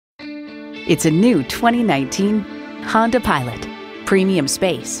It's a new 2019 Honda Pilot. Premium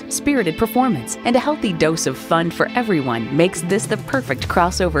space, spirited performance, and a healthy dose of fun for everyone makes this the perfect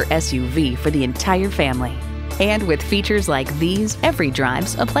crossover SUV for the entire family. And with features like these, every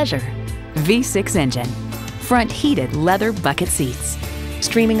drive's a pleasure. V6 engine, front heated leather bucket seats,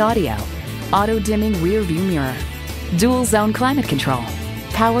 streaming audio, auto-dimming rear view mirror, dual zone climate control,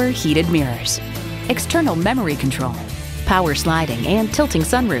 power heated mirrors, external memory control, power sliding and tilting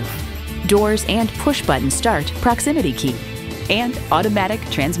sunroof, doors and push button start proximity key, and automatic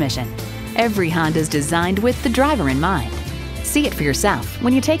transmission. Every Honda's designed with the driver in mind. See it for yourself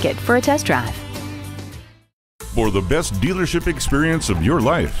when you take it for a test drive. For the best dealership experience of your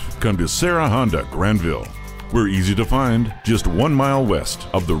life, come to Serra Honda, Grandville. We're easy to find, just 1 mile west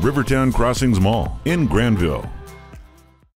of the Rivertown Crossings Mall in Grandville.